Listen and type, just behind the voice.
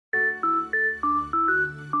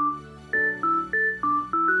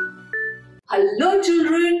Hello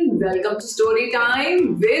children, welcome to story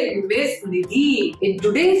time with Miss Nidhi. In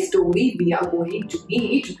today's story, we are going to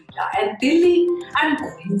meet Vira and Tilli, and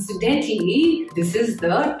coincidentally, this is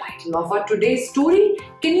the title of our today's story.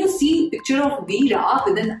 Can you see a picture of Vira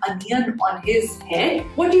with an onion on his head?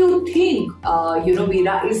 What do you think?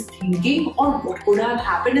 Vira is thinking, or what could have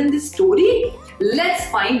happened in this story? Let's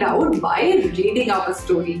find out by reading our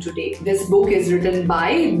story today. This book is written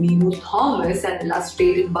by Meenu and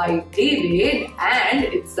illustrated by David, and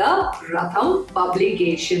it's a Pratham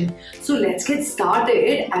publication. So let's get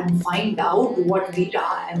started and find out what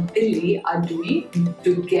Vira and Tilli are doing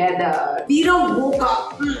together. Vira woke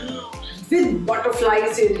up with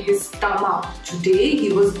butterflies in his stomach. Today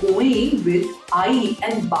he was going with Ai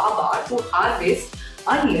and Baba to harvest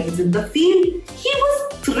onions in the field. He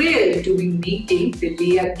was thrilled to be meeting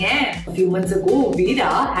Tilli again. A few months ago,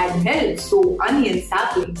 Vira had helped sow onion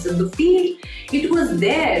saplings in the field. It was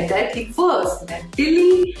there that he first met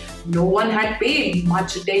Tilli. No one had paid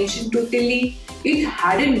much attention to Tilli. It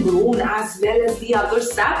hadn't grown as well as the other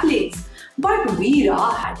saplings. But Vira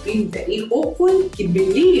had been very hopeful. He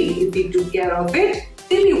believed if he took care of it,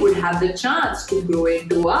 Tilli would have the chance to grow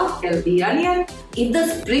into a healthy onion. If the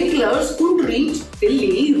sprinklers couldn't reach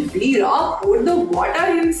Tilli, Vira poured the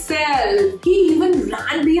water himself. He even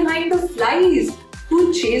ran behind the flies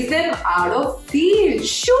to chase them out of field.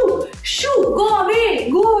 Shoo! Shoo! Go away!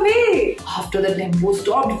 Go away! After the tempo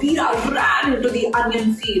stopped, Vira ran into the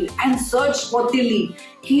onion field and searched for Tilli.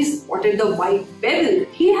 He spotted the white pebble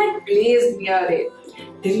he had placed near it.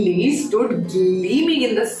 Tilli stood gleaming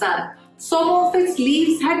in the sun. Some of its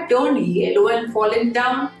leaves had turned yellow and fallen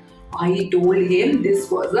down. I told him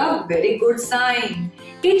this was a very good sign.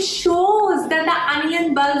 It shows that the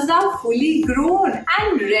onion bulbs are fully grown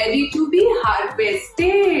and ready to be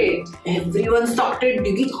harvested. Everyone started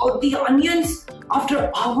digging out the onions.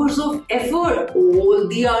 After hours of effort, all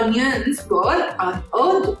the onions were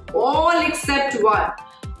unearthed, all except one.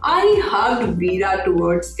 I hugged Vira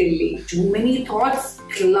towards Tilli. Too many thoughts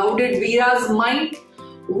clouded Vira's mind.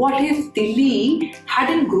 What if Tilli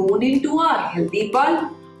hadn't grown into a healthy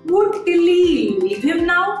bulb? Would Tilli leave him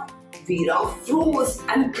now? Vira froze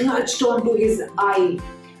and clutched onto his eye.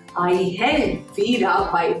 I held Vira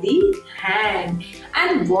by the hand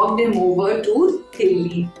and walked him over to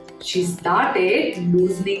Tilli. She started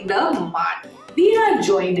loosening the mud. Vira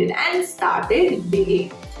joined in and started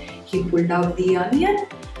digging. He pulled out the onion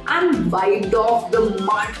and wiped off the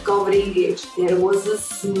mud covering it. There was a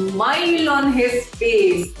smile on his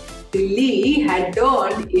face. Tilli had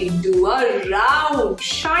turned into a round,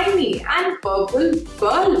 shiny and purple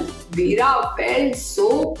pearl. Vira felt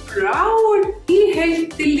so proud. He held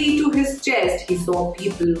Tilli to his chest. He saw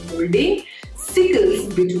people holding sickles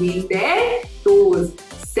between their toes,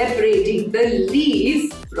 separating the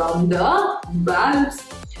leaves from the bulbs.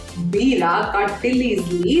 Vira cut Tilli's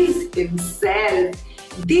leaves himself.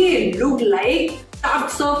 They looked like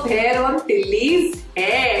tufts of hair on Tilli's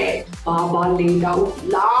head. Baba laid out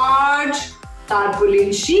large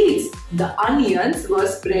tarpaulin sheets. The onions were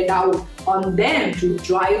spread out on them to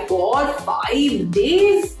dry for 5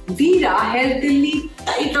 days. Vira held Tilli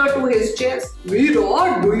tighter to his chest.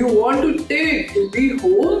 Vira, do you want to take Tilli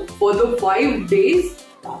home for the 5 days?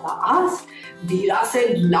 Baba asked. Vira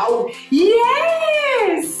said loud,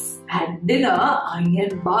 yes! At dinner, I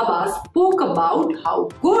and Baba spoke about how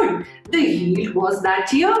good the yield was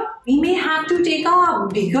that year. We may have to take a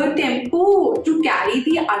bigger tempo to carry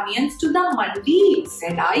the onions to the mandi,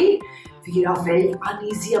 said I. Vira felt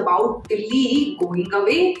uneasy about Tilli going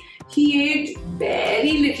away. He ate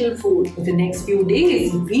very little food. For the next few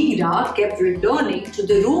days, Vira kept returning to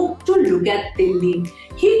the room to look at Tilli.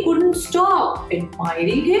 He couldn't stop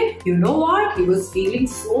admiring it. You know what? He was feeling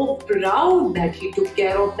so proud that he took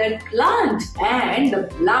care of that plant. And the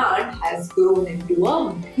plant has grown into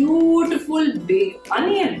a beautiful big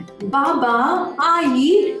onion. Baba,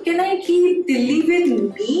 Ai, can I keep Tilli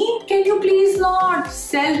with me? Can you please not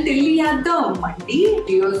sell Tilli at the mandi?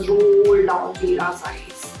 Tears rolled down Vira's eyes.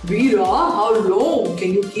 Vira, how long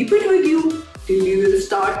can you keep it with you? Tilli will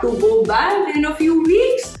start to go bad in a few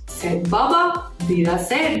weeks, said Baba. Vira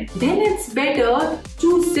said, then it's better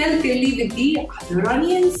to sell Tilli with the other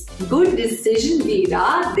onions. Good decision,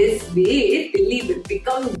 Vira. This way, Tilli will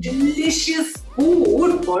become delicious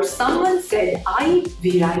food for someone, said I.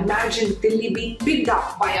 Vira imagined Tilli being picked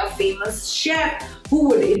up by a famous chef who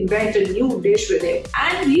would invent a new dish with it,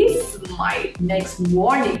 and he smiled. Next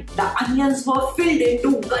morning, the onions were filled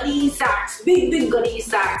into gunny sacks, big gunny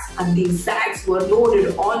sacks, and these sacks were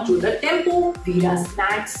loaded onto the tempo. Vira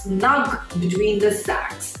sat snug between the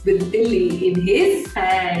sacks with Tilli in his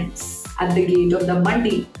hands. At the gate of the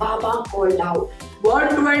mandi, Baba called out,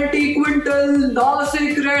 120 quintal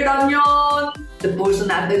Nasik red onion. The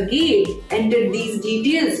person at the gate entered these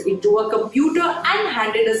details into a computer and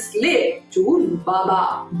handed a slip to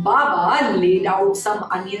Baba. Baba laid out some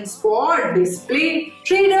onions for display.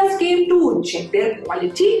 Traders came to check their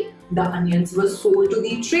quality. The onions were sold to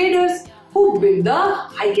the traders, who bid the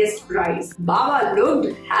highest price. Baba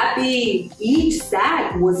looked happy. Each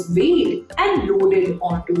sack was weighed and loaded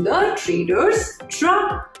onto the trader's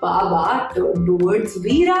truck. Baba turned towards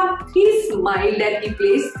Vira. He smiled and he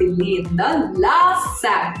placed Tilli in the last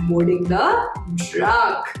sack, boarding the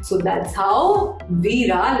truck. So that's how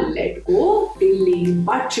Vira let go Tilli.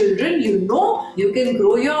 But children, you know, you can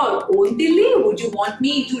grow your own Tilli. Would you want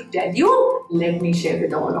me to tell you? Let me share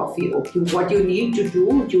with all of you. What you need to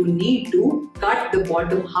do, you need to cut the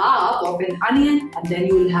bottom half of an onion, and then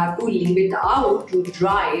you will have to leave it out to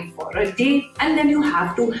dry for a day, and then you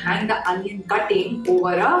have to hang the onion cutting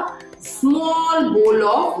over a small bowl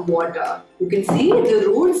of water. You can see the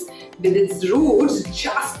roots with its roots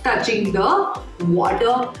just touching the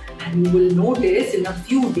water, and you will notice in a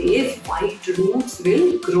few days white roots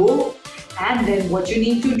will grow. And then what you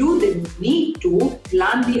need to do, then you need to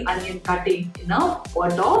plant the onion cutting in a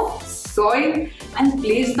pot of soil and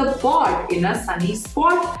place the pot in a sunny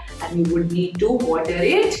spot, and you would need to water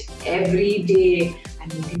it every day.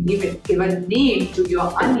 And you can even give a name to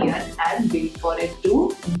your onion and wait for it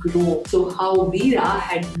to grow. So how Vira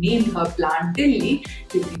had named her plant Tilli,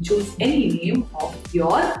 you can choose any name of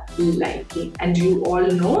your liking. And you all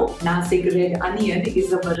know Nasik red onion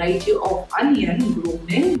is a variety of onion grown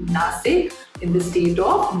in Nasik in the state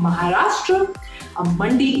of Maharashtra. A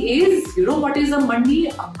mandi is, you know what is a mandi?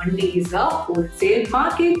 A mandi is a wholesale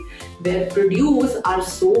market where produce are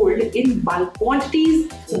sold in bulk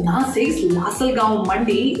quantities. So Nasik's Lasalgaon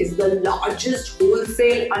Mandi is the largest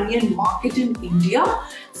wholesale onion market in India.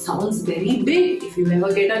 Sounds very big. If you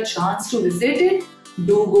ever get a chance to visit it,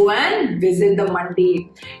 do go and visit the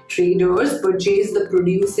mandi. Traders purchase the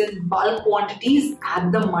produce in bulk quantities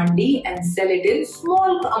at the mandi and sell it in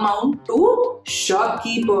small amount to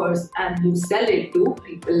shopkeepers, and who sell it to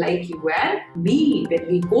people like you and me when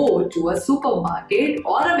we go to a supermarket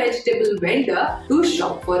or a vegetable vendor to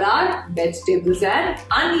shop for our vegetables and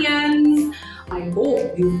onions. I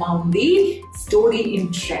hope you found the story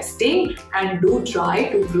interesting, and do try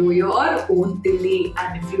to grow your own Tilli.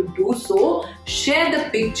 And if you do so, share the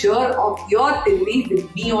picture of your Tilli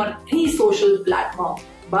with me on any social platform.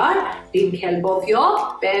 But take help of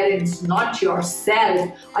your parents, not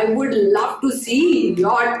yourself. I would love to see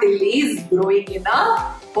your Tillis growing in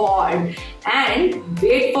a pod. And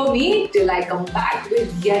wait for me till I come back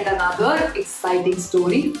with yet another exciting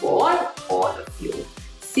story for all of you.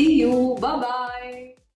 See you. Bye-bye.